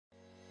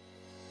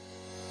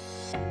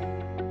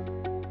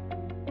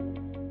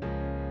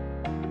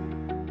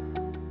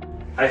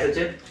Hi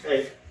Sachin.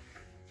 Hi.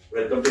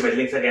 Welcome to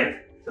Medlinks again.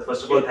 So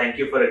first of all, thank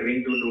you for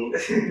agreeing to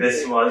do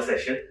this small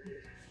session.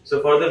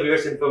 So for the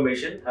viewers'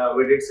 information,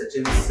 we did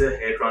Sachin's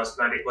hair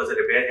transplant. It was a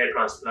repair hair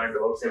transplant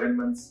about 7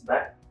 months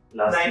back.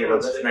 Last year,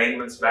 9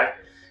 months back,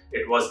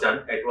 it was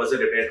done. It was a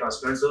repair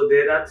transplant. So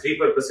there are three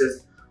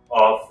purposes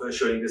of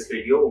showing this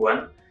video.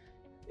 One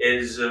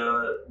is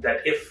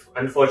that if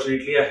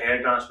unfortunately a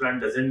hair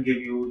transplant doesn't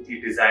give you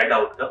the desired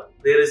outcome,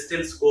 there is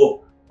still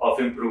scope of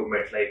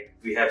improvement, like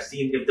we have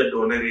seen if the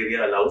donor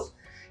area allows.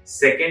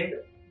 Second,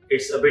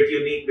 it's a bit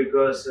unique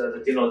because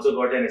Sachin also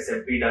got an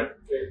SMP done.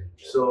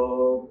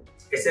 So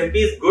SMP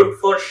is good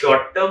for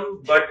short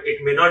term, but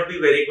it may not be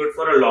very good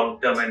for a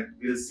long term, and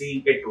we'll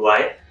see it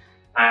why.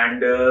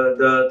 And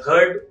the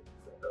third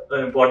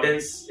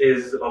importance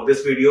of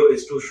this video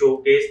is to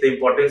showcase the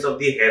importance of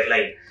the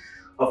hairline,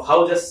 of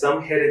how just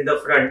some hair in the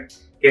front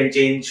can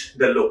change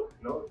the look.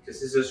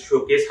 This is to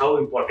showcase how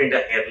important a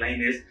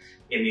hairline is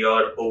in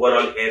your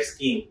overall hair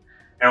scheme.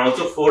 And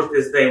also fourth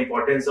is the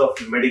importance of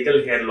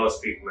medical hair loss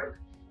treatment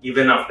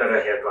even after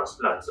a hair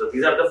transplant. So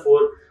these are the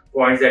 4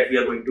 points that we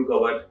are going to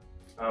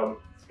cover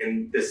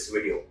in this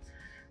video.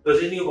 So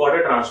since you got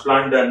a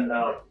transplant done,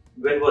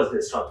 when was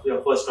this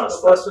your first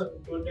transplant? The first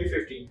one,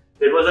 2015.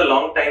 It was a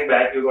long time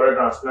back. You got a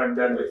transplant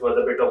done, which was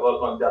a bit of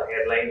work on the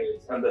hairline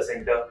and the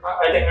center.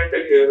 I think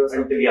until here.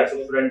 Until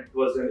the front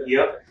was in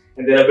here,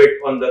 and then a bit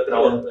on the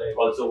crown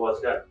also was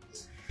done.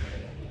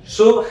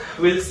 So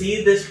we'll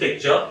see this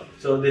picture.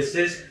 So this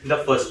is the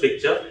first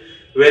picture,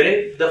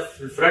 wherein the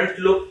front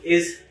look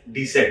is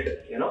decent.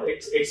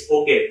 It's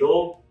okay,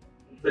 though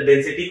the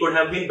density could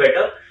have been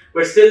better,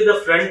 but still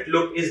the front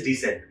look is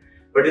decent.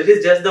 But it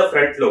is just the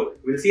front look.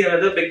 We'll see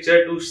another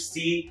picture to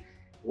see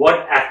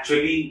what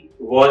actually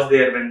was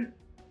there when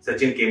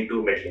Sachin came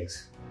to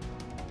Medlinks.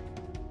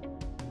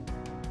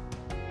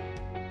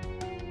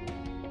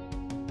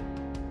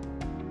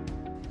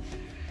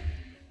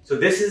 So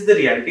this is the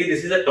reality.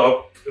 This is a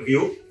top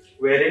view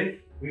wherein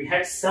we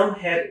had some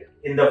hair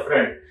in the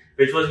front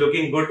which was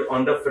looking good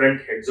on the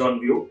front heads on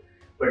view,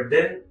 but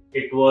then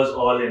it was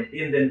all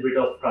empty and then bit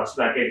of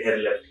transplanted hair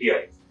left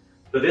here.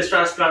 So this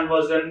transplant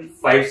was done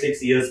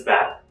 5-6 years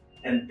back,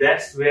 and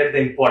that's where the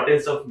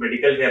importance of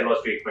medical hair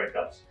loss treatment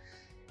comes.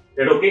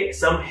 That okay,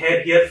 some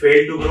hair here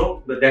failed to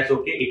grow, but that's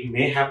okay. It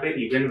may happen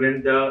even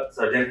when the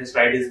surgeon has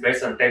tried his best.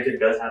 Sometimes it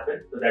does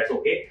happen, so that's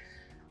okay.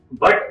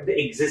 But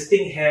the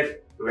existing hair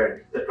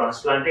went. The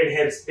transplanted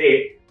hair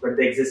stayed, but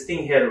the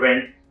existing hair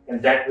went,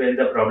 and that's when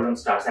the problem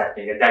starts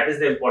happening. And that is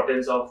the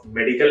importance of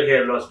medical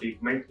hair loss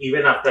treatment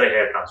even after a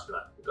hair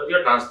transplant. Because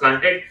your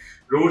transplanted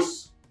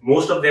roots,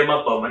 most of them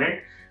are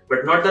permanent,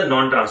 but not the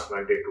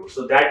non-transplanted roots.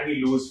 So that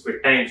we lose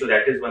with time. So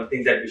that is one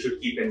thing that we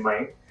should keep in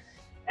mind.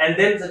 And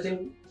then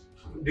Sachin,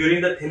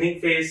 during the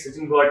thinning phase,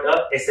 Sachin got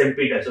a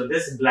SMP done. So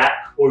this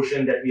black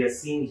portion that we are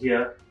seeing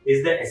here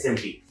is the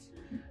SMP.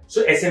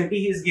 So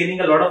SMP is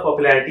gaining a lot of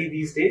popularity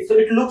these days. So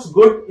it looks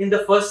good in the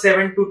first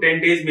 7 to 10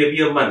 days,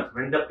 maybe a month,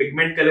 when the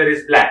pigment color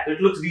is black. So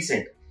it looks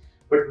decent.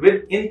 But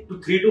within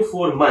 3 to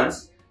 4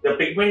 months, the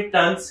pigment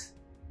turns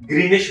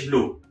greenish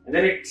blue, and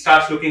then it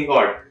starts looking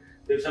odd.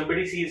 So if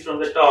somebody sees from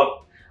the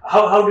top,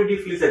 how did you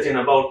feel,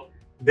 Sachin, about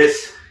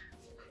this?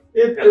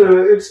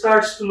 It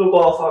starts to look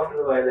off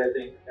after a while, I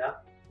think.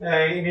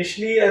 Yeah.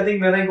 Initially, I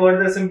think when I got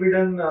the SMP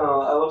done,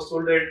 I was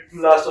told that it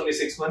will last only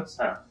 6 months.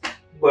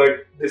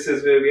 But this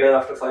is where we are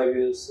after 5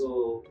 years,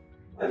 so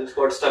I just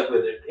got stuck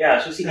with it.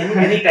 Yeah, so see,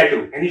 any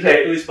tattoo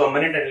is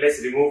permanent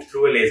unless removed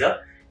through a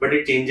laser, but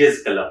it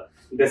changes color.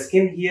 The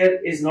skin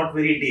here is not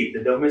very deep. The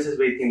dermis is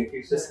very thin. If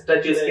you just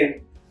touch your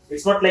skin,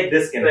 it's not like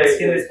this skin. The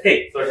skin is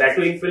thick, so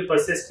tattooing will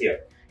persist here,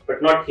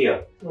 but not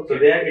here. Okay. So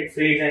there it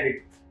fades and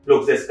it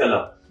looks this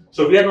color.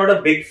 So we are not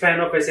a big fan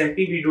of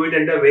SMP. We do it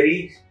under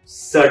very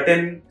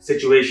certain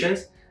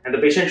situations. And the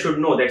patient should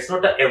know that it's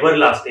not an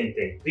everlasting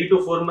thing. 3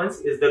 to 4 months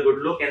is the good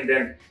look, and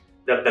then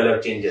the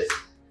color changes.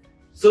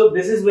 So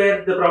this is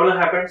where the problem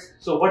happens.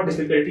 So what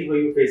difficulty were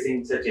you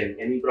facing, Sachin?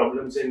 Any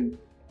problems in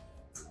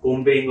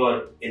combing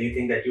or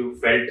anything that you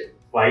felt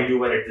while you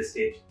were at this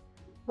stage?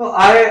 No,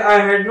 I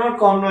had not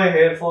combed my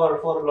hair for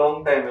a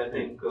long time, I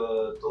think.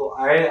 So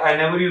I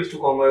never used to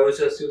comb. I was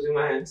just using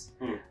my hands,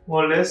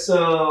 more or less.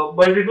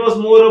 But it was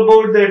more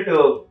about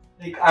that,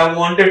 like I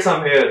wanted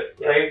some hair,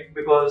 right?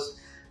 Because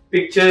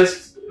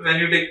when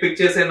you take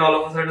pictures and all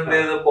of a sudden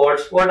there's a bald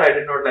spot, I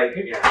did not like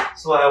it. Yeah.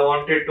 So I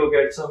wanted to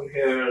get some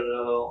hair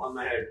on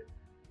my head,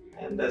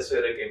 and that's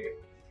where I came in.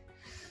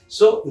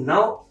 So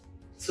now,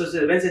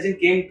 when Sachin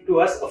came to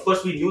us, of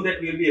course we knew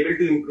that we will be able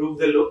to improve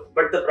the look,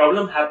 but the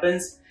problem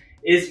happens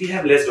is we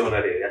have less donor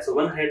area. So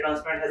one hair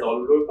transplant has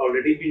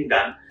already been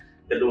done.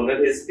 The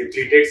donor is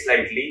depleted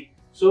slightly.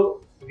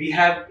 So we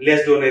have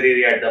less donor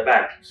area at the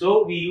back.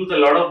 So we use a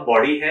lot of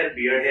body hair,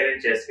 beard hair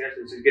and chest hair.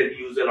 So we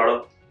use a lot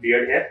of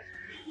beard hair.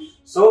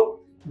 So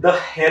the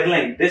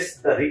hairline,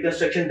 the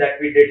reconstruction that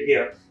we did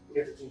here,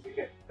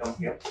 come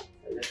here.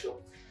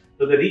 So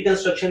the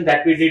reconstruction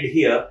that we did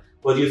here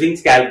was using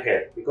scalp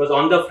hair, because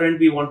on the front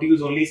we want to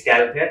use only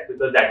scalp hair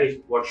because that is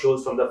what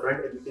shows from the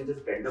front. And you can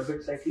just bend a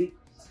bit slightly.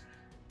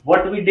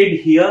 what we did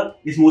here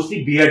is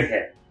mostly beard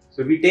hair.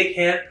 So we take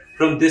hair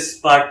from this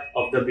part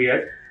of the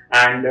beard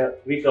and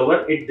we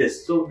cover it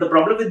this. So the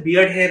problem with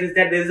beard hair is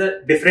that there is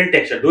a different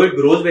texture, though it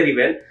grows very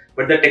well,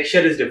 but the texture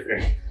is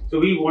different. So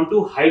we want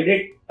to hide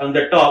it on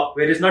the top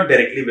where it's not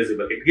directly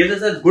visible. It gives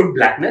us a good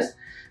blackness,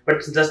 but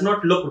it does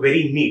not look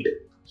very neat.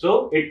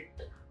 So it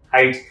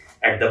hides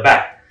at the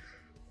back.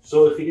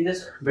 So if you can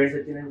just bend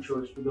it in and show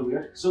it to the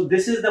beard. So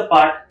this is the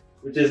part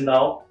which is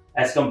now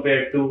as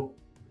compared to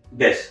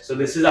this. So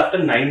this is after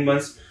 9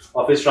 months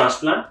of his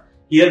transplant.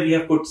 Here we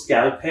have put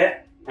scalp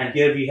hair and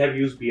here we have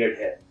used beard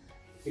hair.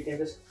 You can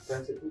just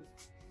turn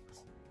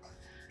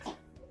it.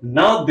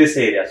 Now this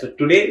area. So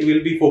today we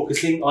will be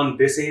focusing on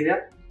this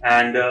area,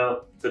 and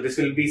so this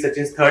will be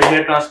Sachin's third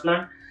hair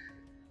transplant.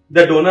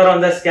 The donor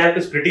on the scalp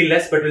is pretty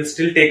less, but we'll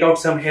still take out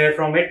some hair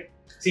from it.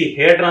 See, in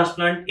hair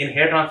transplant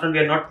we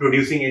are not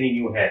producing any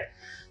new hair.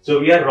 So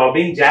we are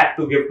robbing Jack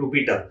to give to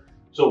Peter.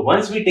 So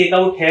once we take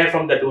out hair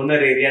from the donor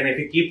area, and if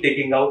we keep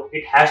taking out,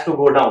 it has to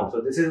go down.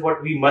 So this is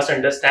what we must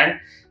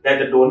understand, that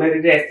the donor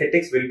area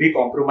aesthetics will be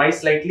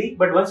compromised slightly,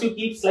 but once you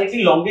keep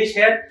slightly longish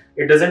hair,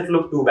 it doesn't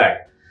look too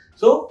bad.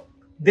 So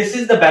this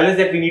is the balance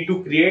that we need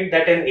to create,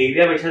 that an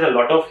area which has a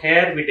lot of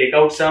hair, we take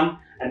out some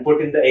and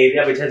put in the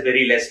area which has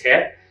very less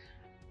hair.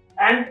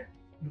 And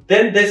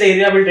then this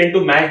area will tend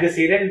to match this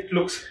area and it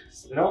looks,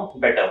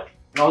 better.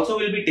 And also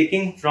we'll be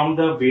taking from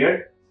the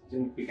beard.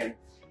 We can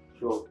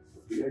show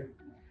the beard.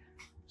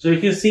 So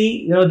if you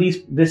see,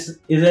 this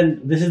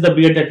is the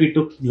beard that we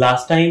took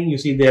last time. You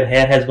see their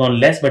hair has gone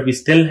less, but we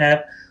still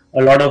have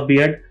a lot of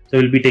beard. So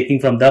we'll be taking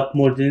from the up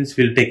margins,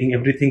 we'll taking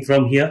everything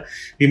from here.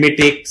 We may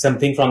take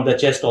something from the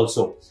chest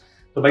also.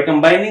 So by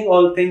combining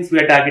all things, we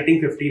are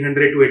targeting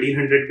 1500 to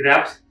 1800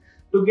 grafts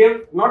to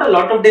give not a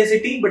lot of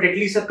density, but at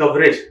least a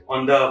coverage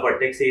on the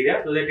vertex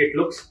area so that it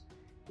looks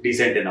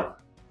decent enough.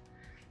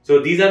 So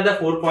these are the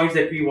 4 points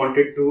that we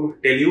wanted to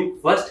tell you.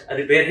 First, a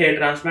repair hair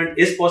transplant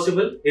is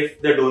possible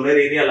if the donor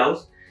area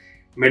allows.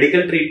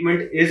 Medical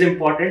treatment is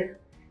important.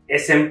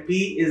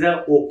 SMP is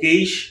a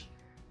okayish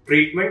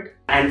treatment.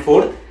 And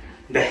fourth,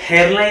 the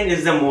hairline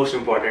is the most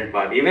important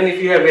part. Even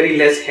if you have very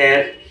less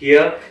hair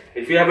here,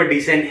 if you have a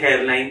decent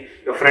hairline,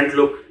 your front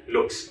look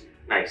looks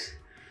nice.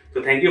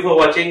 So thank you for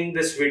watching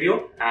this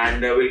video,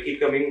 and we'll keep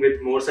coming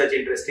with more such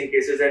interesting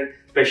cases. And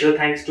special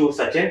thanks to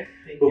Sachin,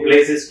 who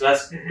places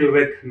trust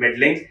with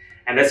Medlinks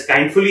and has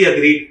kindly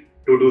agreed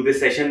to do this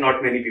session.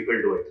 Not many people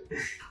do it.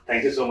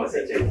 Thank you so much,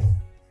 Sachin.